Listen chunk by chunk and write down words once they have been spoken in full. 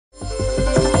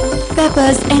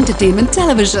Peppers Entertainment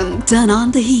Television. Turn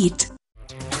on the heat.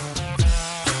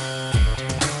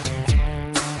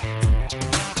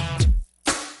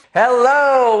 Hello,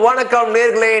 வணக்கம்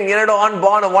நேர்களே, என்னோட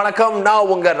அன்பான வணக்கம். நான்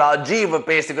உங்க ராஜீவ்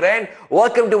பேசுகிறேன்.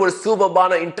 Welcome to a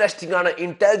superbana, interesting-ஆன,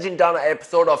 intelligent-ஆன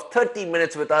episode of 30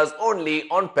 minutes with us only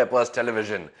on Peppers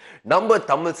Television. நம்ம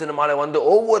தமிழ் சினிமால வந்து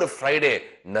ஒவ்வொரு ஃப்ரைடே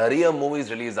நிறைய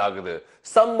மூவிஸ் ரிலீஸ் ஆகுது.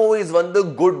 Some movies வந்து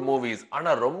good movies.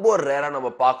 ஆனா ரொம்ப ரேரா நம்ம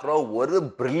பார்க்குறோம் ஒரு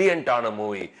brilliant-ஆன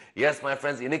மூவி. Yes, my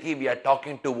friends, இன்னைக்கு we are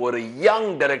talking to ஒரு young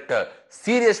director.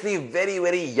 Seriously, very,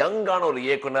 very young-ஆன ஒரு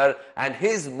இயக்குனர், and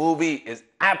his movie is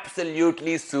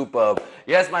absolutely superb.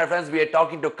 Yes, my friends, we are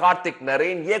talking to Karthick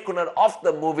Naren, இயக்குனர் of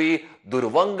the movie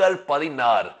Dhruvangal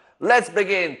 16. Let's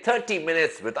begin 30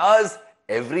 minutes with us.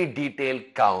 Every detail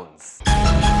counts.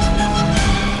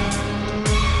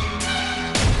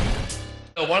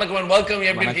 வணக்கம் and welcome.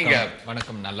 எப்படி இருக்கீங்க?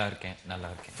 வணக்கம், நல்லா இருக்கேன்.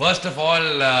 First of all,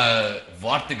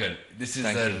 வார்த்தைகள். This is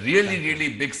a really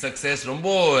big success.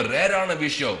 ரொம்ப ரேரான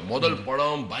விஷயம். முதல்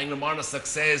படம் பயங்கரமான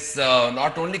success.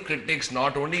 Not only critics,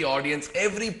 not only audience,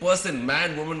 every person, man,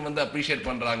 woman வந்து appreciate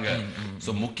பண்றாங்க.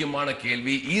 So முக்கியமான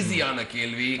கேள்வி, ஈஸியான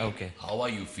கேள்வி. How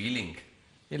are you feeling?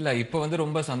 இல்ல, இப்போ வந்து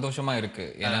ரொம்ப சந்தோஷமா இருக்கு.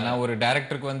 ஏன்னா ஒரு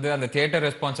டைரக்டருக்கு வந்து அந்த தியேட்டர்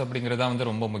ரெஸ்பான்ஸ் அப்படிங்கறதா வந்து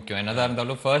ரொம்ப முக்கியம். என்னதான்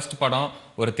இருந்தாலும் ஃபர்ஸ்ட் படம்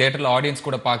ஒரு தியேட்டர்ல ஆடியன்ஸ்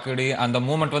கூட பாக்கடி அந்த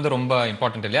மூமெண்ட் வந்து ரொம்ப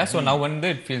இம்பார்ட்டன்ட் இல்லையா? So now வந்து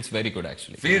it feels very good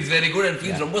actually. Feels very good and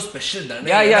feels ரொம்ப ஸ்பெஷல்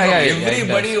தானே? Yeah.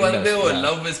 Everybody வந்து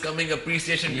love is coming,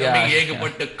 appreciation coming,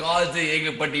 ஏகப்பட்ட calls,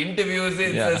 ஏகப்பட்ட interviews,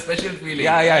 it's a special feeling.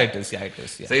 Yeah, it is.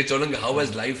 சரி சொல்லுங்க, how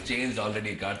has life changed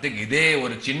already, Karthik? இதே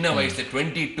ஒரு சின்ன வயசு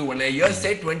 22, when I year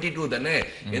say 22 தானே,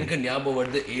 எனக்கு ஞாபகம்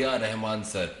வருது AR Rahman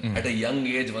sir at a young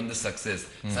age வந்து success,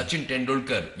 Sachin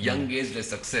Tendulkar young age ல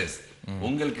success,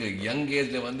 உங்களுக்கு young age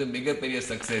ல வந்து மிகப்பெரிய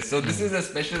success. So this is a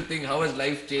special thing. How has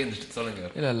life changed? சொல்லுங்க.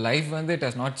 இல்ல, லைஃப் வந்து it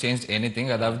has not changed anything.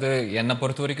 அதாவது என்ன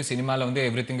பொறுத்த வரைக்கும் சினிமால வந்து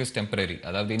everything is temporary.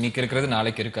 அதாவது இன்னைக்கு இருக்கிறது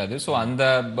நாளைக்கு இருக்காது. சோ அந்த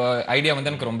ஐடியா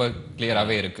வந்து எனக்கு ரொம்ப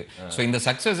கிளியராவே இருக்கு. சோ இந்த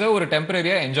சக்சஸை ஒரு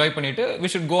டெம்பரரியா என்ஜாய் பண்ணிட்டு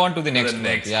we should go on to the next.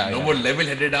 ரொம்ப level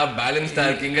headed up, balanced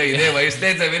இருக்கீங்க. இதே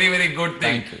வயசுல it's a very good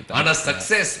thing. And the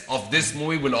success of this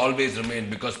movie will always remain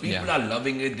because people are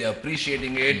loving it, they are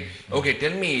appreciating it. Okay,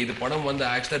 tell me, இது படம் வந்து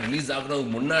actually release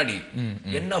ஆகுறதுக்கு முன்னாடி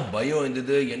என்ன பயம்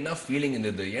இருந்தது, என்ன ஃபீலிங்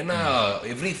இருந்தது? ஏன்னா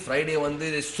எவ்ரி ஃப்ரைடே வந்து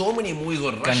so many movies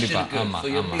ஒரு ரஷ் இருக்கு. சோ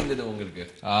எப்படி இருந்தது உங்களுக்கு?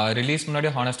 ரிலீஸ் முன்னாடி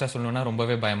ஹானஸ்டா சொல்லணும்னா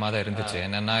ரொம்பவே பயமா தான் இருந்துச்சு.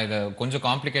 என்னன்னா இது கொஞ்சம்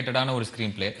காம்ப்ளிகேட்டடான ஒரு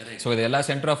ஸ்கிரீன் பிளே. சோ இது எல்லா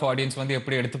சென்டர் ஆஃப் ஆடியன்ஸ் வந்து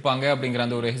எப்படி எடுத்துப்பாங்க அப்படிங்கிற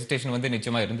அந்த ஒரு ஹெசிடேஷன் வந்து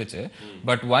நிச்சயமா இருந்துச்சு.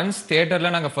 பட் ஒன்ஸ்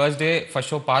தியேட்டர்ல நாங்க ஃபர்ஸ்ட் டே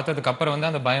ஃபர்ஸ்ட் ஷோ பார்த்ததுக்கு அப்புறம் வந்து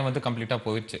அந்த பயம் வந்து கம்ப்ளீட்டா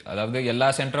போயிடுச்சு. அதாவது எல்லா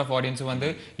சென்டர் ஆஃப் ஆடியன்ஸ் வந்து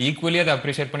ஈக்குவலி அதை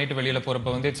அப்ரிஷியேட் பண்ணிட்டு வெளியில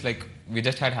போறப்ப வந்து it's like we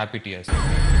just had happy tears.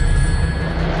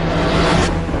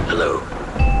 Hello.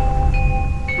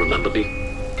 Remember me?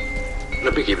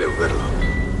 Let me give you a riddle.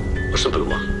 A simple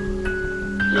one.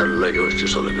 நல்லா யோசிச்சு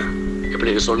சொல்லுங்க. இப்ப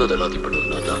நீங்க சொன்னது எல்லாத்தையும்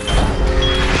பண்ணுறது நான் தான்.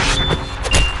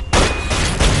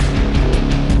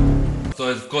 So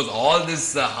of course all this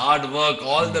hard work,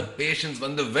 all the patience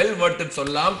வந்து well worth it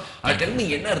சொல்லலாம். Tell me,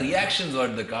 என்ன reactions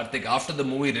வருது Karthik after the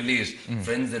movie release?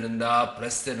 Friends இருந்தா,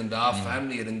 press இருந்தா,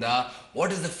 family இருந்தா,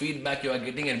 what is the feedback you are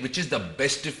getting and which is the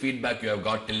best feedback you have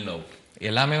got till now?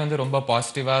 எல்லாமே வந்து ரொம்ப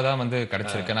பாசிட்டிவா தான் வந்து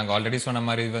கிடைச்சிருக்கு. நாங்க ஆல்ரெடி சொன்ன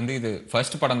மாதிரி வந்து இது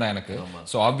ஃபர்ஸ்ட் படம் தான் எனக்கு.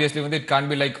 சோ ஆப்வியஸ்லி வந்து it can't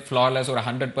be like flawless ஒரு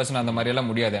 100% அந்த மாதிரி எல்லாம்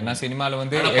முடியாது. ஏன்னா சினிமால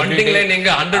வந்து நீங்க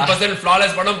 100%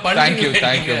 ஃப்ளாலெஸ் படம் பண்ணீங்க.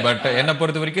 Thank you. பட் என்ன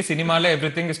பொறுத்த வரைக்கும் சினிமால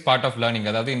everything is part of learning.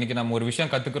 அதாவது இன்னைக்கு நம்ம ஒரு விஷயம்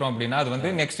கத்துக்கிறோம் அப்படின்னா அது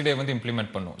வந்து நெக்ஸ்ட் டே வந்து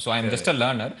இம்ப்ளிமெண்ட் பண்ணும். So I am just a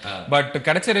learner. But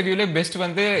கிடைச்ச ரிவ்யூல பெஸ்ட்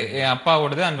வந்து என்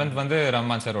அப்பாவோடது அண்ட் வந்து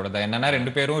ரஹ்மான் சாரோடது. என்னன்னா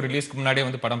ரெண்டு பேரும் ரிலீஸ்க்கு முன்னாடியே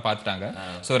வந்து படம் பார்த்துட்டாங்க.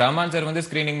 சோ ரஹ்மான் சார் வந்து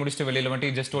ஸ்கிரீனிங் முடிச்சிட்டு வெளியில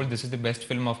வந்து just told this is the best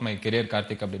film of my career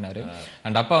Karthik அப்படினாரு.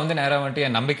 And அப்பா வந்து நேரா வந்து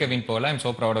என் நம்பிக்கை வீண் போகல, ஐ am so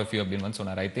proud of you அப்படின்னு வந்து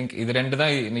சொன்னார். ஐ திங்க் இது ரெண்டு தான்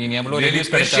நீ எவ்வளவு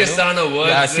ரிலீஸ் பிரஷியஸான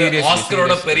வேர்ட்ஸ்,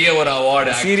 ஆஸ்கரோட பெரிய ஒரு award.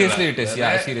 Seriously it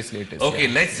is. Okay,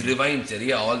 let's rewind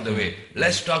சரியா all the way.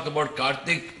 Let's talk about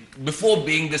Karthik before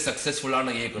being the successful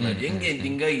ஆன இயக்குனர். எங்க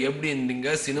இருந்தீங்க, எப்படி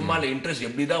இருந்தீங்க, சினிமால இன்ட்ரெஸ்ட்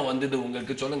எப்படி தான் வந்தது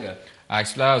உங்களுக்கு சொல்லுங்க.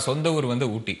 ஆக்சுவலா சொந்த ஊர் வந்து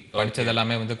ஊட்டி, படிச்சது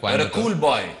எல்லாமே வந்து Coimbatore. Cool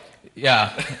bye.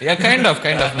 kind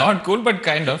of not cool but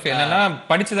kind of. என்னன்னா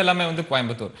படிச்சது எல்லாமே வந்து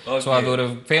கோயம்புத்தூர். சோ அது ஒரு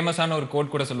ஃபேமஸான ஒரு கோட்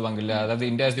கூட சொல்லுவாங்க இல்ல, அதாவது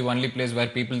India is the only place where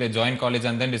people they join college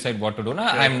and then decide what to do.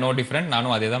 I am no different.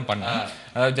 நானும் அதே தான் பண்ணேன்.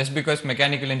 just because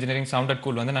mechanical engineering sounded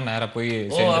cool வந்து நான் நேரா போய்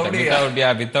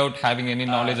சேர்ந்துட்டேன் without having any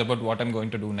knowledge about what I'm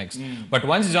going to do next. but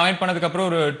once join பண்ணதுக்கு அப்புறம்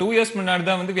ஒரு 2 years முன்னாடி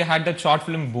தான் வந்து we had that short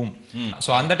film boom.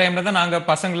 So அந்த டைம்ல தான் நாங்க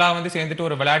பசங்களா வந்து சேர்ந்துட்டு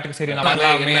ஒரு விளையாட்டுக்கு சரி நான்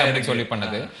பண்ணலாமே அப்படி சொல்லி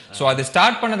பண்ணது. சோ அது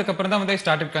ஸ்டார்ட் பண்ணதுக்கு அப்புறம் தான் வந்து I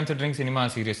started considering cinema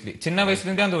seriously. சின்ன வயசுல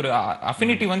இருந்தே அந்த ஒரு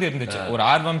அஃபினிட்டி வந்து இருந்துச்சு, ஒரு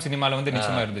ஆர்வம் சினிமால வந்து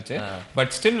நிச்சயமா இருந்துச்சு.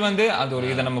 பட் ஸ்டில் வந்து அது ஒரு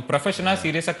இதை நம்ம ப்ரொஃபஷனா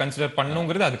சீரியஸா கன்சிடர்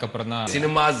பண்ணுங்கிறது அதுக்கப்புறம் தான்.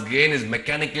 Cinemas gain is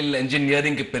mechanical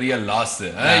engineering பெரிய loss.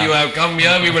 You have come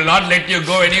here, we will not let you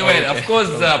go anywhere. Of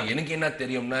course, எனக்கு என்ன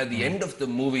தெரியும்னா at the end of the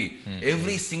movie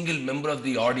every single member of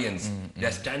the audience they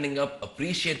are standing up,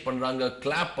 appreciate பண்றாங்க,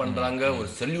 clap பண்றாங்க, ஒரு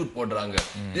salute போடுறாங்க.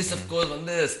 This of course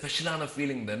வந்து ஸ்பெஷலான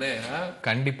feeling தானே.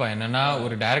 கண்டிப்பா. என்னன்னா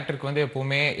ஒரு டைரக்டருக்கு வந்து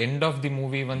எப்பவுமே எண்ட் ஆஃப் தி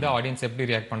மூவி வந்து ஆடியன்ஸ் எப்படி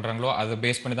ரியாக்ட் பண்றாங்களோ அதை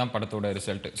பேஸ் பண்ணி தான் படத்தோட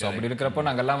ரிசல்ட். சோ அப்படி இருக்கிறப்போ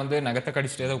நாங்க எல்லாம் வந்து நகத்தை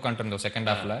கடிச்சிட்டே தான் உட்கார்ந்து இருந்தோம் செகண்ட்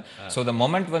ஹாஃப்ல. சோ the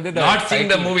moment வந்து not seeing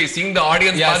the movie, seeing the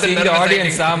audience. seeing the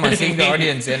audience. ஆமா, seeing the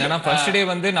audience. என்னன்னா ஃபர்ஸ்ட் டே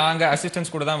வந்து நாங்க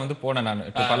அசிஸ்டன்ட்ஸ் கூட தான் வந்து போனேன், நான்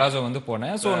டு பலாசோ வந்து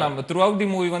போனேன். சோ நம்ம த்ரூ அவுட் தி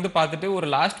மூவி வந்து பார்த்துட்டு ஒரு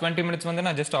லாஸ்ட் 20 minutes வந்து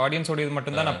நான் ஜஸ்ட் ஆடியன்ஸோட இது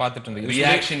மட்டும் தான் நான் பார்த்துட்டு இருந்தேன்.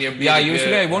 ரியாக்ஷன் எப்படி?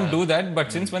 usually I won't do that, but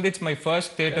since வந்து it's my first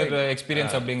theater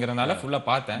experience அப்படிங்கறனால ஃபுல்லா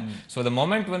பார்த்தேன். So the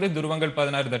moment வந்து துருவங்கள்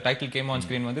 16 the title came on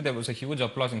screen வந்து there was a huge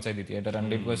applause inside the theater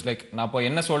and it was like நான் அப்போ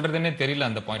என்ன சொல்றதுன்னே தெரியல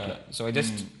அந்த பாயிண்ட்ல. So I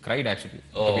just cried actually,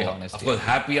 to be honest. Of course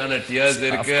happy on tears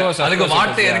இருக்கு, அதுக்கு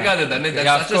வார்த்தை இருக்காது தானே.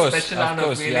 That's such a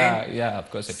special feeling. Yeah, of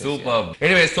course it is. Superb.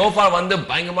 Anyway, so far வந்து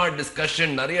பயங்கரமா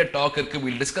டிஸ்கஷன், நிறைய டாக் இருக்கு.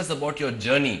 We'll discuss about your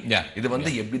journey. இது வந்து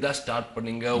எப்படி தான் ஸ்டார்ட்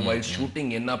பண்ணீங்க, while shooting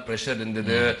என்ன pressure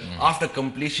இருந்தது, after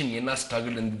completion என்ன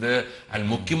struggle இருந்தது, and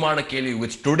முக்கியமான கேள்வி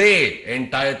which today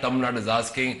entire Tamil Nadu is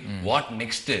asking, what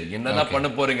next? என்னதான் பண்ண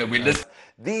போறீங்க?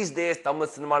 These days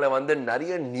தமிழ் சினிமால வந்து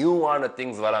நிறைய நியூவான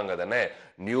திங்ஸ் வராங்க தானே,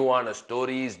 நியூவான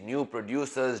stories, new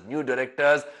producers, new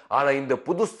directors. ஆனா இந்த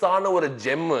புதுசான ஒரு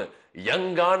GeM,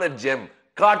 யங்கான GeM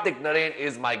Karthick Naren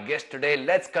is my guest today.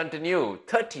 Let's continue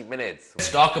 30 minutes.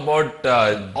 Let's talk about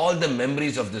all the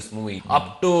memories of this movie. Up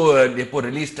to எப்போ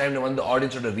ரிலீஸ் டைம்ல வந்து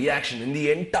ஆடியன்ஸோட ரியாக்ஷன், இந்த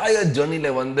என்டையர்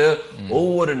ஜர்னில வந்து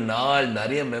ஒவ்வொரு நாள்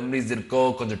நிறைய மெமரிஸ்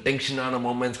இருக்கும். கொஞ்சம் டென்ஷனான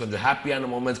மூமெண்ட்ஸ், கொஞ்சம்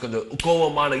ஹாப்பியான மூமெண்ட்ஸ், கொஞ்சம்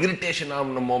கோவமான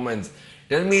இரிட்டேஷனான moments.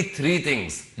 Tell me 3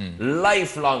 things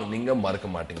lifelong நீங்க மறக்க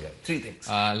மாட்டீங்க. 3 things.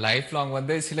 லைஃப் லாங்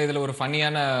வந்து சில இதுல ஒரு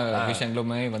ஃபன்னியான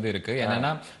விஷயங்களுமே வந்து இருக்கு.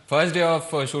 என்னன்னா ஃபர்ஸ்ட் டே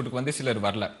ஆஃப் ஷூட்டுக்கு வந்து சிலர்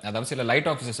வரல, அதாவது சில லைட்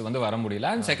ஆஃபீஸர்ஸ் வந்து வர முடியல.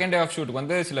 அண்ட் செகண்ட் டே ஆஃப் ஷூட்டுக்கு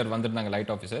வந்து சிலர் வந்திருந்தாங்க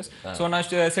லைட் ஆஃபீஸர்ஸ். ஸோ நான்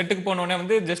செட்டுக்கு போனோடனே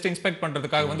வந்து ஜஸ்ட் இன்ஸ்பெக்ட்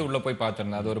பண்றதுக்காக வந்து உள்ள போய்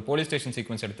பார்த்திருந்தேன். அது ஒரு போலீஸ் ஸ்டேஷன்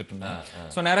சீக்வன்ஸ் எடுத்துட்டு இருந்தேன்.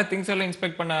 ஸோ நேரா திங்ஸ் எல்லாம்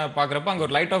இன்ஸ்பெக்ட் பண்ண பாக்குறப்ப அங்க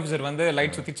ஒரு லைட் ஆஃபீஸர் வந்து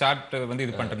லைட் சுத்தி சார்ட் வந்து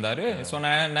இது பண்ணிட்டு இருந்தாரு. ஸோ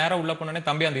நான் நேரா உள்ள போனோடனே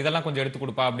தம்பி அந்த இதெல்லாம் கொஞ்சம் எடுத்து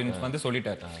கொடுப்பா அப்படின்னு வந்து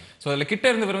சொல்லிட்டாரு. ஸோ அதுல கிட்ட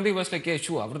இருந்தவர் வந்து வாஸ் லைக்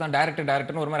ஷூ அவர் தான்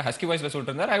டேரக்டர்னு ஒரு மாதிரி ஹஸ்கி வாய்ஸ்ல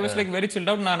சொல்லிட்டு இருந்தார். I was like very silt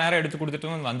out. நான் நேரா எடுத்து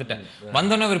கொடுத்துட்டு வந்துட்டேன்.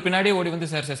 வந்தோன்னே அவர் பின்னாடியே ஓடி வந்து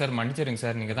சார் மன்னிச்சிருங்க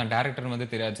சார், நீங்க தான் டேரக்டர் வந்து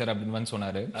தெரியாது சார் அப்படின்னு வந்து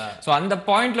சொன்னாரு. சோ அந்த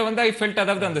பாயிண்ட்ல வந்து ஐ ஃபெல்ட்,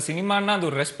 அதாவது அந்த சினிமான்னா அது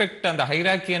ஒரு ரெஸ்பெக்ட், அந்த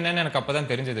ஹைரார்கி என்னன்னு எனக்கு அப்பதான்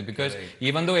தெரிஞ்சது. பிகாஸ்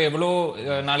ஈவன் தோ எவ்வளோ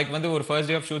நாளைக்கு வந்து ஒரு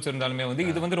ஃபர்ஸ்ட் டே ஆஃப் ஷூட்ஸ் இருந்தாலுமே வந்து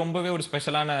இது வந்து ரொம்பவே ஒரு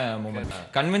ஸ்பெஷலான moment.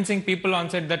 Convincing people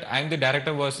on set that I am the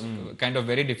director was kind of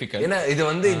very difficult. ஏன்னா இது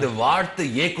வந்து இந்த வார்த்தை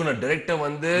இயக்குனர் டைரக்டர்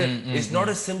வந்து it's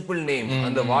not a simple name.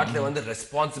 அந்த வார்த்தையில வந்து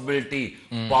ரெஸ்பான்சிபிலிட்டி,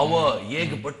 பவர்,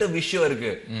 ஏகப்பட்ட விஷயம்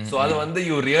இருக்கு. சோ அது வந்து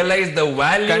you realise the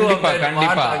value of that.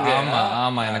 கண்டிப்பா.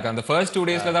 ஆமா எனக்கு அந்த ஃபர்ஸ்ட் 2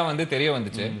 டேஸ்ல தான் வந்து தெரிய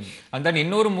வந்துச்சு. and then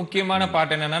இன்னொரு முக்கியமான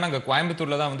பார்ட் என்னன்னா நாங்க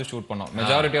கோயம்புத்தூர்ல தான் வந்து ஷூட் பண்ணோம்.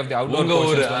 Majority of the outdoor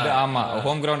portions வந்து ஆமா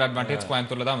ஹோம் கிரவுண்ட் அட்வான்டேஜ்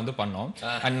கோயம்புத்தூர்ல தான் வந்து பண்ணோம்.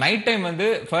 அண்ட் நைட் டைம் வந்து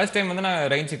ஃபர்ஸ்ட் டைம் வந்து நான்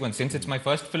rain sequence, since it's my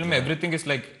first film everything is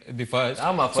like the first.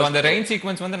 So அந்த ரெயின்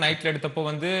சீக்வென்ஸ் வந்து நைட்ல எடுத்தப்போ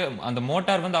வந்து அந்த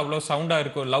மோட்டார் வந்து அவ்வளவு சவுண்டா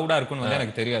இருக்கும், லவுடா இருக்கும்னு வந்து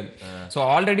எனக்கு தெரியாது. சோ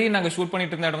ஆல்ரெடி நாங்க ஷூட்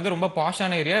பண்ணிட்டு இருந்த இடம் வந்து ரொம்ப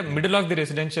பாஷான area, middle of the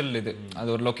residential இது,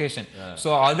 அது ஒரு லொகேஷன். சோ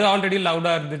அது ஆல்ரெடி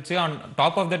லவுடா இருந்துச்சு. ஆன்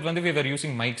டாப் ஆஃப் தட் வந்து we were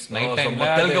using mics night டைம்ல.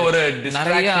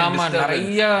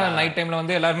 நிறைய நைட் டைம்ல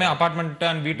வந்து எல்லாரும் அபார்ட்மெண்ட்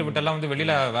அண்ட் வீட்டு விட்டு எல்லாம் வந்து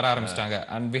வெளியில வர ஆரம்பிச்சிட்டாங்க.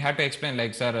 and we had to explain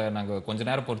like sir நாங்க கொஞ்ச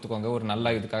நேரம் பொறுத்துக்கோங்க, ஒரு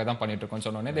நல்ல இதுக்காக தான் பண்ணிட்டு இருக்கோம்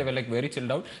சொன்னோனே they were like very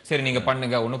chilled out. சரி நீங்க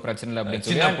பண்ணுங்க, ஒண்ணும் பிரச்சனை இல்ல அப்படின்னு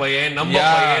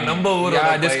சொல்லி நம்ம ஊர்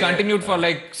this continued for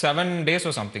like 7 days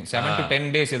or something, 7 to 10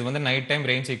 days. இது வந்து நைட் டைம்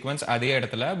ரெயின் சீக்வென்ஸ் அதே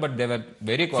இடத்துல. but they were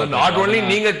very cooperative. so not only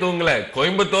நீங்க தூங்கல,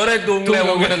 கோயம்புத்தூரே தூங்கல.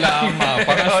 ஆமா,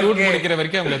 படம் ஷூட் முடிக்கிற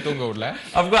வரைக்கும் அவங்கள தூங்க விடல.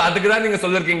 அப்ப அதுக்கு தான் நீங்க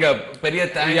சொல்லிருக்கீங்க பெரிய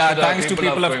thanks to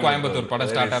people of Coimbatore.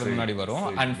 படம் ஸ்டார்ட் ஆகிறதுக்கு முன்னாடி வரும்.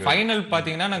 and ஃபைனல்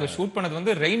பாத்தீங்கன்னா நாங்க ஷூட் பண்ணது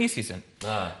வந்து ரெய்னி சீசன்.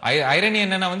 ஐரனி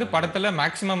என்னன்னா வந்து படத்துல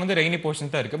மேக்ஸிமம் வந்து ரெய்னி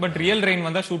போர்ஷன் தான் இருக்கு, பட் ரியல் ரெயின்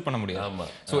வந்தா ஷூட் பண்ண முடியாது.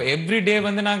 சோ எவ்ரி டே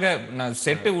வந்து நாங்க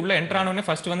செட் உள்ள என்டர் ஆனோனே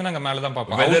ஃபர்ஸ்ட் வந்து நாங்க மேல தான்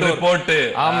பாப்போம். Weather report.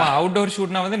 ஆமா, அவுட்டோர்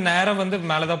ஷூட்னா வந்து நேரா வந்து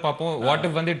மேல தான் பாப்போம். வாட்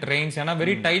இஃப் வந்து ட்ரெயின்ஸ், ஏன்னா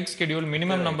very tight schedule,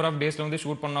 minimum number of டேஸ்ல வந்து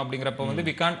ஷூட் பண்ணனும் அப்படிங்கறப்ப வந்து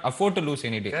we can't afford to lose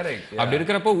any day. அப்படி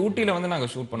இருக்கிறப்ப ஊட்டில வந்து நாங்க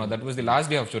ஷூட் பண்ணோம். that was the last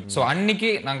day of shoot. so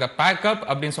அன்னைக்கு நாங்க பேக் அப்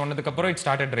அப்படினு சொன்னதுக்கு அப்புறம் it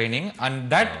started raining and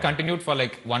that continued for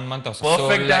like 1 month or so.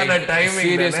 perfect ஆன டைமிங்.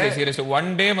 seriously one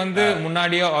day வந்து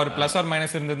முன்னாடியே or plus or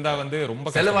minus இருந்திருந்தா வந்து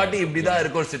ரொம்ப செலவாட்டி இப்படி தான்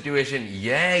இருக்கும் சிச்சுவேஷன்.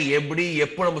 ஏன் எப்படி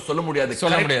எப்போ நம்ம சொல்ல முடியாது,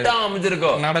 கரெக்ட்டா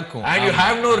அமைஞ்சிருக்கும், நடக்கும். and you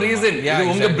have no reason. இது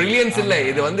உங்க brilliance இல்ல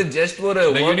இது வந்து just ஒரு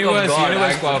work of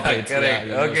God. Correct.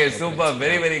 Okay, super,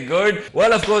 very good.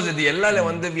 Well, of course இது எல்லால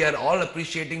வந்து we are all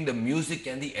appreciating the music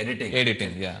and the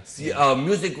editing.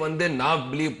 Music வந்து நான்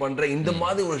believe பண்றேன் இந்த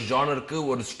மாதிரி ஒரு ஜானருக்கு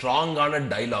ஒரு ஸ்ட்ராங்கான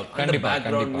டயலாக், அந்த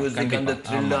பேக்ரவுண்ட் மியூசிக், அந்த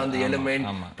thrill, அந்த element.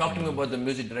 Talk to me about the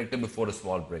music director before a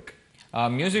small break.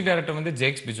 Music director வந்து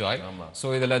ஜேக்ஸ் பிஜாய். ஸோ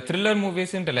இதுல த்ரில்லர்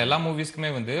மூவிஸ் எல்லா மூவிஸ்க்குமே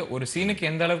வந்து ஒரு சீனுக்கு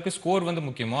எந்த அளவுக்கு ஸ்கோர் வந்து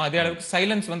முக்கியமோ அதே அளவுக்கு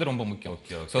சைலன்ஸ் வந்து ரொம்ப முக்கியம்.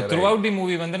 So through out the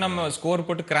movie வந்து நம்ம ஸ்கோர்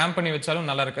போட்டு கிராம் பண்ணி வச்சாலும்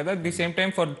நல்லா இருக்காது. At the same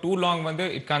time for too long வந்து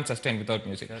it Khan sustain without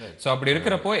music. So அப்படி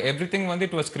இருக்கிறப்போ எவ்ரிதிங் வந்து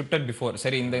இட் வாஸ் ஸ்கிரிப்டட் பிஃபோர்.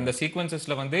 சரி இந்த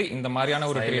சீக்வன்சஸ்ல வந்து இந்த மாதிரியான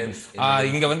ஒரு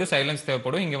இங்க வந்து சைலன்ஸ்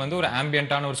தேவைப்படும், இங்க வந்து ஒரு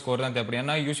ஆம்பியன்டான ஒரு ஸ்கோர் தான் தேவைப்படும்.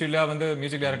 ஏன்னா யூஸ்வலா வந்து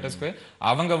மியூசிக் டைரக்டர்ஸ்க்கு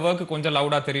அவங்க ஒர்க் கொஞ்சம்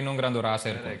லவுடா தெரியணுங்கிற அந்த ஒரு ஆசை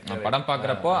இருக்கும். படம்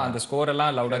பாக்குறப்போ அந்த ஸ்கோர்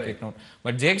எல்லாம் லவுடா கேட்கணும்.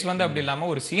 பட் ஜேக்ஸ் வந்து அப்படி இல்லாம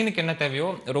ஒரு சீனுக்கு என்ன தேவையோ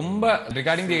ரொம்ப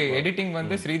ரிகார்டிங் தி எடிட்டிங்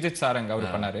வந்து ஸ்ரீஜித் சாரங் அவர்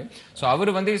பண்ணாரு. சோ அவர்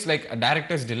வந்து இஸ் லைக்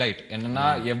டைரக்டர்ஸ் டிலைட். என்னன்னா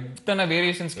எத்தனை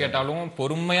வேரியேஷன்ஸ் கேட்டாலும்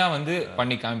பொறுமையா வந்து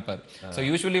பண்ணி காமிப்பார். சோ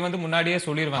யூசுவலி வந்து முன்னாடியே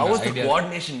சொல்லிடுவாங்க ஐடியா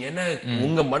கோஆர்டினேஷன் என்ன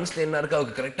உங்க மனசுல என்ன இருக்கு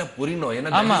அதுக்கு கரெக்ட்டா புரியணும்.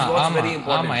 ஏன்னா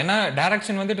ஏன்னா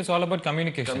டைரக்ஷன் வந்து it is all about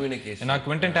communication. ஏன்னா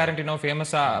குவென்டின் டாரன்டினோ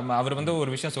ஃபேமஸா அவர் வந்து ஒரு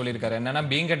விஷயம் சொல்லியிருக்காரு. என்னன்னா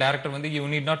பீயிங் a director வந்து you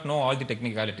need not know all the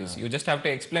technicalities, you just have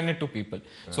to explain it to people.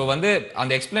 So வந்து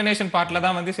அந்த எக்ஸ்பிளனேஷன் பார்ட்ல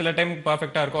தான் வந்து சில டைம்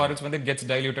பெர்ஃபெக்ட்டா இருக்கும், or else வந்து gets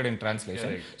diluted in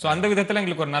translation. So அந்த விதத்துல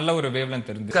உங்களுக்கு ஒரு நல்ல ஒரு wavelength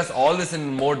இருந்து discuss all this in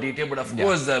more detail. But of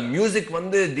course music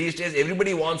வந்து these days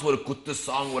everybody wants ஒரு குத்து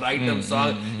song, ஒரு item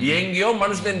song. எங்கயோ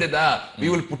மனசுல இருந்ததா we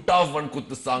will put off one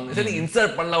குத்து song, சரி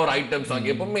இன்சர்ட் பண்ணலாம் ஒரு item song.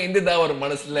 எப்பவுமே இருந்ததா ஒரு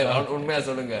மனசுல உண்மையா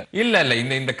சொல்லுங்க. இல்ல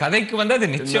இந்த கதைக்கு வந்து அது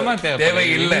நிச்சயமா தேவை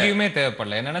இல்ல, எங்கேயுமே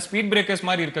தேவைப்படல. என்னன்னா ஸ்பீட் பிரேக்கர்ஸ்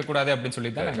மாதிரி இருக்க கூடாது அப்படினு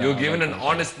சொல்லி தான் you given an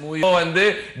honest movie. வந்து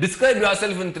describe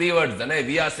yourself in 3 words.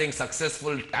 we are saying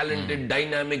successful, talented,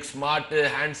 dynamic, smart,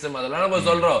 handsome, அதெல்லாம் நம்ம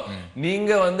சொல்றோம்.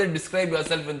 நீங்க வந்து describe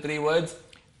yourself in 3 words.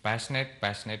 Passionate.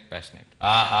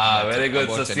 Very good.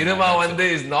 So cinema வந்து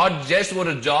is not just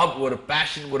ஒரு job, ஒரு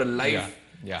passion, ஒரு life.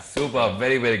 Yeah, super,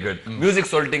 very good. Music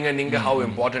சொல்லிட்டீங்க நீங்க how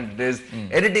important it is.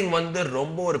 Editing வந்து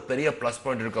ரொம்ப ஒரு பெரிய plus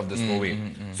point இருக்கு of this movie.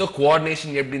 So coordination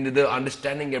எப்படி இருந்தது,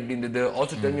 understanding எப்படி இருந்தது.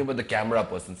 Also tell me about the camera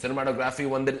person. Cinematography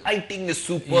வந்து lighting is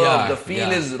superb, the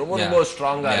feel is ரொம்ப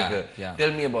ஸ்ட்ராங்கா இருக்கு.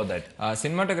 Tell me about that.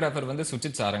 Cinematographer வந்து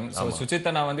சுச்சித் சாரங். So சுச்சித்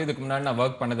நான் வந்து இதுக்கு முன்னாடி நான்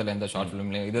work பண்ணதில்லை இந்த ஷார்ட்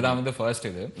ஃபிலிம்ல. இதுதான் வந்து first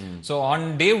இது. So on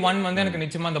day 1 வந்து எனக்கு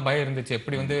நிச்சயமா அந்த பயம் இருந்துச்சு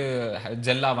எப்படி வந்து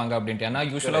ஜெல் ஆவாங்க அப்படின்ட்டு. ஏன்னா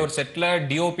யூசுவலா ஒரு செட்ல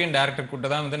டிஓபி அண்ட் டைரக்டர்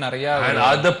கூட தான் வந்து நிறைய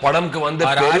அந்த படம்க்கு வந்து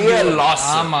பெரிய லாஸ்.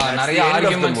 ஆமா, நிறைய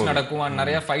ஆர்குமெண்ட்ஸ் நடக்கும்,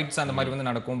 நிறைய ஃபைட்ஸ் அந்த மாதிரி வந்து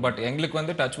நடக்கும். பட் எங்களுக்கு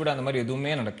வந்து டச்வுட் அந்த மாதிரி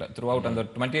எதுவுமே நடக்கல. த்ரூ அவுட் அந்த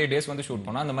 28 டேஸ் வந்து ஷூட்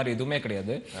பண்ணோம், அந்த மாதிரி எதுவுமே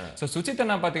கிடையாது. சோ சுச்சித்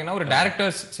நான் பாத்தீங்கன்னா ஒரு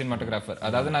டைரக்டர்ஸ் சினிமாட்டோகிராஃபர்.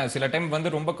 அதாவது நான் சில டைம்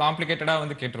வந்து ரொம்ப காம்ப்ளிகேட்டடா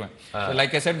வந்து கேட்டுருவேன்.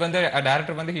 லைக் ஐ செட் வந்து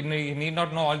டைரக்டர் வந்து he need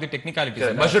not know all the technicalities,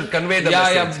 but should convey the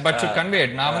message. But should convey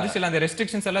it. நான் வந்து சில அந்த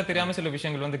ரெஸ்ட்ரிக்ஷன்ஸ் எல்லாம் தெரியாம சில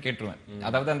விஷயங்கள் வந்து கேட்டுருவேன்.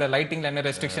 அதாவது அந்த லைட்டிங்ல என்ன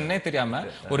ரெஸ்ட்ரிக்ஷனே தெரியாம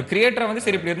ஒரு கிரியேட்டர் வந்து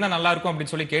சரி இப்படி இருந்தா நல்லா இருக்கும்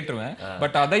அப்படின்னு சொல்லி கேட்டுருவேன்.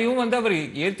 பட் அதையும் வந்து அவர்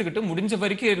ஏத்துக்கிட்டு முடிஞ்ச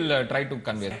வரைக்கும் try to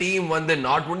convey. Team வந்து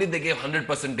not only they gave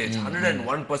 100%,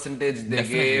 101% they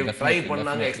gave, try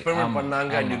பண்ணாங்க, experiment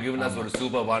பண்ணாங்க, and you given us ஒரு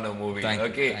superb movie.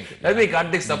 Okay, let me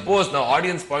Karthik, suppose now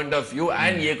audience point of view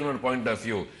and இயக்குனர் point of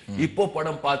view, இப்போ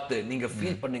படம் பார்த்து நீங்க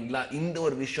feel பண்ணீங்களா இந்த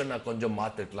ஒரு விஷயம் நான் கொஞ்சம்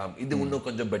மாத்திக்கலாம், இது இன்னும்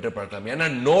கொஞ்சம் பெட்டர் பண்ணலாம்? ஏன்னா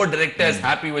no director is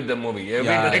happy with the movie,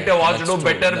 every director wants to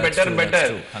do better.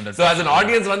 So as an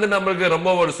audience வந்து நமக்கு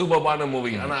ரொம்ப ஒரு சூப்பரான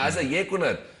மூவி. ஆனா as a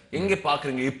இயக்குனர் எங்க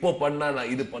பாக்குறீங்க இப்போ பண்ணா நான்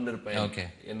இது பண்ணிருப்பேன்? ஓகே,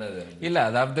 என்னது இல்ல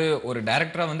அதாவது ஒரு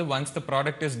டைரக்டரா வந்து once the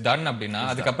product is done அப்படினா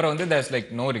அதுக்கு அப்புறம் வந்து there's like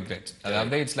no regrets.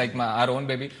 அதாவது it's like our own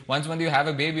baby. Once when you have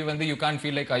a baby வந்து you can't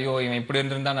feel like ஐயோ இவன் இப்படி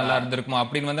இருந்தா நல்லா இருந்திருக்குமா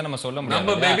அப்படினு வந்து நம்ம சொல்ல முடியாது.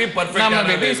 நம்ம பேபி பெர்ஃபெக்ட், நம்ம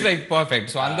baby is like perfect.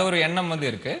 So அந்த ஒரு எண்ணம் வந்து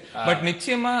இருக்கு. பட்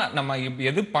நிச்சயமா நம்ம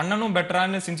எது பண்ணனும்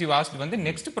பெட்டரான்னு since you asked வந்து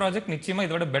next project நிச்சயமா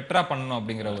இதோட பெட்டரா பண்ணனும்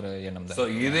அப்படிங்கற ஒரு எண்ணம் தான். சோ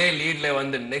இதே லீட்ல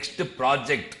வந்து next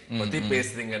project பத்தி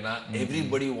பேசுறீங்கன்னா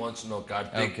everybody wants to know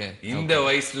Karthik, இந்த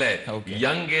வயசுல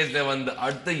யங் ஏஜ்ல வந்து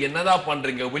அடுத்து என்னடா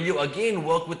பண்றீங்க? will you again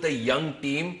work with a young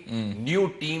team, new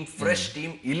team, fresh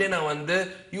team, இல்லனா வந்து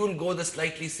you will go the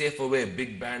slightly safer way,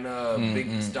 big banner, big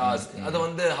stars? அது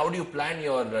வந்து how do you plan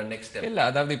your next step? இல்ல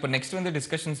அதாவது இப்போ நெக்ஸ்ட் வந்து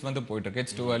discussions வந்து போயிட்டு இருக்கு.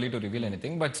 it's too early to reveal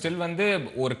anything, but still வந்து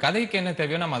ஒரு கதைக்கு என்ன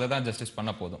தேவையோ நம்ம அதை தான் ஜஸ்டிஸ்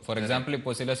பண்ண போதும். ஃபார் எக்ஸாம்பிள்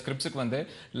இப்போ சில ஸ்கிரிப்ட்ஸ்க்கு வந்து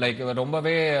லைக்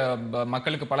ரொம்பவே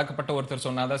மக்களுக்கு பழக்கப்பட்ட ஒருத்தர்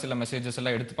சொன்னாதான் சில மெசேஜஸ்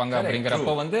எல்லாம் எடுத்துப்பாங்க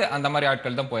அப்படிங்கறப்போ வந்து அந்த மாதிரி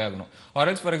ஆட்கள் தான் போயாகணும். or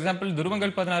else for for example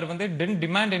துருவங்கள் 16 வந்து didn't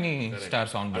demand any star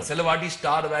sound. சில வாட்டி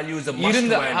star value is a must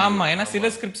value. ஆமா, ஏன்னா சில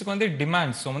ஸ்கிரிப்ட்ஸ்க்கு வந்து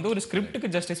டிமாண்ட். சோ வந்து ஒரு ஸ்கிரிப்ட்க்கு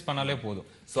ஜஸ்டிஸ் பண்ணாலே போதும்.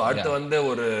 சோ அடுத்து வந்து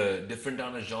ஒரு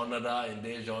டிஃபரண்டான ஜானரா, இந்த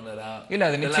ஜானரா இல்ல,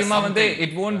 அது நிச்சயமா வந்து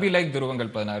it won't be like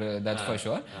துருவங்கள் 16, that's for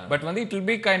sure, but வந்து it will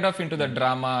be kind of into the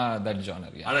drama that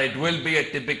genre. And it will be a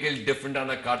typical different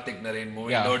Karthick Naren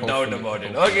movie, no doubt about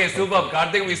it. Okay, super.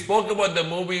 Karthik, we spoke about the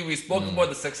movie, we spoke about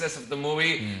the success of the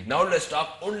movie. Now let's talk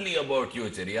only about you,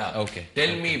 Cheriya. Okay.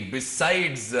 Tell me,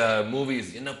 besides movies,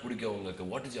 enna pudikkum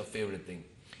ungalku? What is your favorite thing?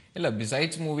 இல்ல,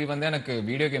 besides movie வந்து எனக்கு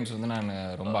video games வந்து நான்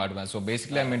ரொம்ப ஆடுவேன். So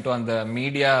basically I mean to அந்த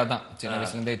media தான் சின்ன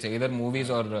வயசுலேருந்தே, எதர்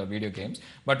movies R video games.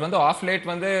 But வந்து ஆஃப் லேட்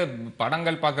வந்து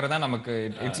படங்கள் பார்க்கறதா நமக்கு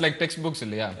இட்ஸ் லைக் டெக்ஸ்ட் புக்ஸ்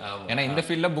இல்லையா? ஏன்னா இந்த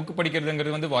ஃபீல்ட்ல புக்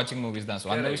படிக்கிறதுங்கிறது வந்து வாட்சிங் மூவிஸ் தான்.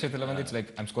 ஸோ அந்த விஷயத்துல வந்து it's like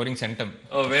I'm scoring centum.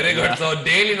 O very good. So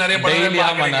daily நிறைய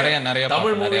படம், நிறைய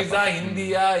தமிழ் மூவிஸா,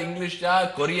 ஹிந்தியா, இங்கிலீஷா,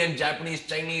 கொரியன், ஜாப்பனீஸ்,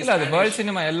 சைனீஸ்? இல்ல, அது வேர்ல்ட்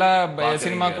சினிமா, எல்லா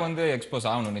சினிமாக்கு வந்து எக்ஸ்போஸ்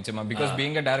ஆகணும் நிச்சயமா. Because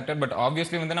being a director, but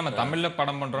obviously வந்து நம்ம தமிழ்ல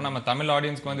படம் பண்றோம், நம்ம தமிழ்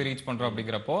ஆடியன்ஸ்க்கு வந்து ரீச் பண்றோம்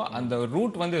அப்படிங்கறப்போ அந்த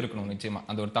ரூட் வந்து இருக்கணும் நிச்சயமா,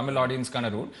 அந்த ஒரு தமிழ் ஆடியன்ஸ்க்கான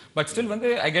ரூட். பட் ஸ்டில் வந்து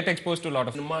I get exposed to lot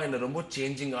of cinema இன் ரொம்ப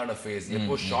சேஞ்சிங் ஆன ஃபேஸ்.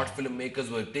 எப்போ short film makers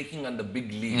were taking on the big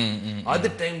leap,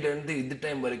 அது டைம்ல இருந்து இது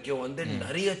டைம் வரைக்கும் வந்து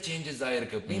நிறைய சேஞ்சஸ்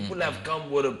ஆயிருக்கு. people have come,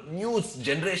 ஒரு நியூ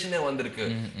ஜெனரேஷனே வந்திருக்கு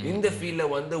இந்த ஃபீல்ட்ல.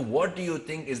 வந்து what do you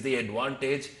think is the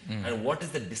advantage and what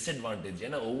is the disadvantage?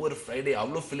 ஏன்னா ஒவ்வொரு ஃப்ரைடே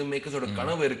அவ்வளவு ஃபிலிம் மேக்கர்ஸோட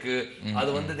கனவு இருக்கு,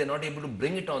 அது வந்து they not able to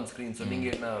bring it on screen. so நீங்க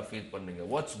என்ன ஃபீல் பண்ணீங்க?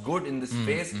 what's good in this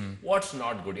phase, what's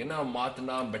not good? ஏன்னா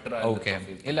மாத்துனா பெட்டரா இருக்கு.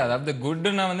 இல்ல, அதாவது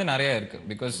குட்னா வந்து நிறைய இருக்கு.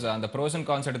 பிகாஸ் அந்த ப்ரோஸ் அண்ட்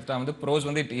கான்ஸ் எடுத்தா வந்து ப்ரோஸ்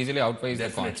வந்து it easily அவுட்வைஸ் the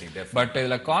cons. But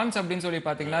இதுல கான்ஸ் அப்படின்னு சொல்லி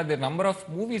பாத்தீங்கன்னா the number of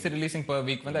movies releasing per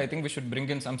week வந்து I think we should bring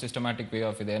in some systematic way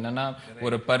of இது. என்னன்னா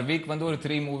ஒரு per week வந்து ஒரு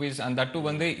 3 movies, and that too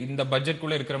வந்து இந்த பட்ஜெட்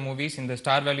குள்ள இருக்கிற மூவிஸ், இந்த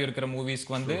ஸ்டார் வேல்யூ இருக்கிற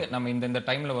மூவிஸ்க்கு வந்து நம்ம இந்த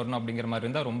டைம்ல வரணும் அப்படிங்கிற மாதிரி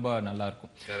இருந்தா ரொம்ப நல்லா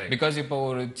இருக்கும். பிகாஸ் இப்போ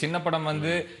ஒரு சின்ன படம்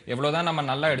வந்து எவ்வளவுதான் நம்ம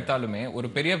நல்லா எடுத்தாலுமே ஒரு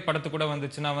பெரிய படத்து கூட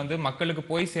வந்துச்சுன்னா வந்து மக்களுக்கு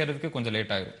போய் சேர்றதுக்கு கொஞ்சம்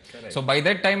லேட் ஆகும். சோ பை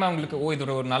தட் டைம் அவங்களுக்கு இது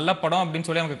ஒரு நல்ல படம் அப்படின்னு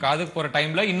சொல்லி அவங்க காதுக்கு போற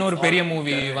டைம்ல இன்னொரு பெரிய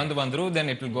மூவி வந்துரும், then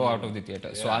it will go out of the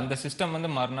theater. so அந்த சிஸ்டம் வந்து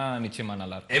மாறினா நிச்சயமா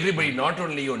நல்லா இருக்கும். everybody, not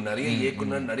only you, நிறைய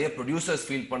இயக்குனர், நிறைய ப்ரொடியூசர்ஸ்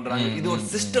ஃபீல் பண்றாங்க. இது ஒரு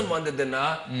சிஸ்டம் வந்ததுன்னா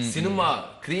cinema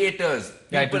creators,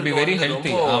 it will be very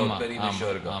healthy. ஆமா,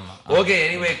 okay.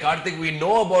 anyway, Karthik, we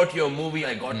know about your movie.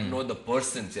 I got to know the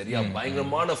person. சரியா?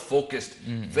 பயங்கரமான focused,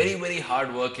 very very hard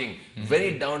working,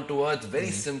 very down to earth,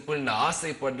 very simple. நான்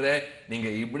ஆசைப்படுறேன் நீங்க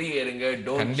இப்படி இருங்க.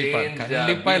 don't change.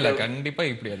 கண்டிப்பா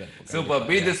இப்படி அத. super.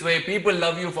 be this way. people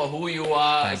love you for who you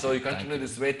are. so you continue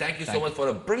this way. thank you so much for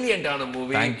a brilliant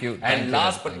movie. Thank you. and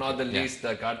last but not the least,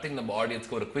 Karthik, நம்ம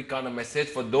ஆடியன்ஸ்க்கு ஒரு quick message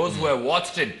for those who have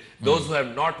watched it, those who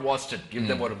have not watched it. give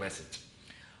them a message.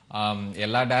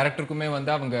 எல்லா டைரக்டருக்குமே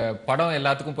வந்து அவங்க படம்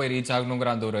எல்லாத்துக்கும் போய் reach ஆகணுங்கிற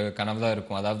அந்த ஒரு கனவு தான்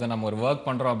இருக்கும். அதாவது நம்ம ஒரு ஒர்க்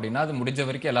பண்றோம் அப்படின்னா அது முடிஞ்ச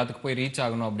வரைக்கும் எல்லாத்துக்கும் போய் ரீச்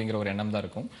ஆகணும் அப்படிங்கிற ஒரு எண்ணம் தான்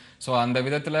இருக்கும். ஸோ அந்த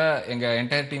விதத்துல எங்க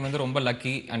என்டையர் டீம் வந்து ரொம்ப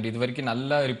லக்கி. அண்ட் இது வரைக்கும்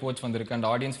நல்ல ரிப்போர்ட்ஸ் வந்திருக்கு, அண்ட்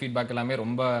ஆடியன்ஸ் ஃபீட்பேக் எல்லாமே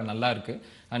ரொம்ப நல்லா இருக்கு,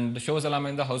 அண்ட் ஷோஸ் எல்லாமே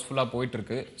வந்து ஹவுஸ்ஃபுல்லா போயிட்டு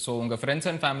இருக்கு. ஸோ உங்க ஃப்ரெண்ட்ஸ்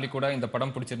அண்ட் ஃபேமிலி கூட இந்த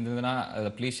படம் பிடிச்சிருந்ததுன்னா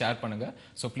அதை ப்ளீஸ் ஷேர் பண்ணுங்க.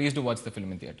 So please to watch the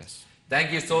film in theatres. Thank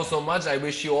you so much. I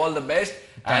wish you all the best.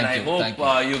 And I hope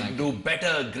you do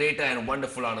better, greater and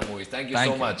wonderful on the movies. Thank you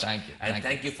so much. And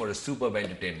thank you for a superb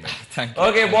entertainment.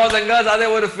 Okay, boys and girls, adhe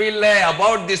oru feel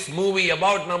about this movie,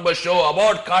 about number show,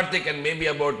 about Karthik and maybe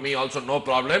about me also, no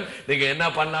problem. Neenga enna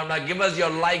pannalamna, give us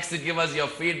your likes, give us your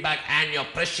feedback and your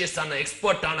precious and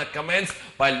expert comments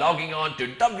by logging on to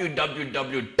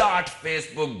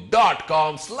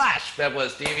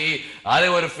www.facebook.com/pepperstv. Adhe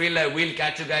oru feel we'll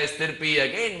catch you guys thirpi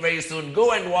again very soon. Go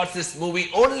and watch this movie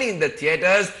only in the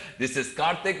theaters. This is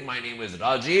Karthik. My name is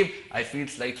Rajiv. I feel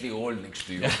slightly old next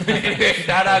to you.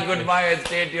 Tada, goodbye and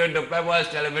stay tuned to Peppers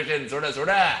Television. Soda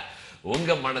soda.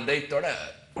 Unga manadai toda.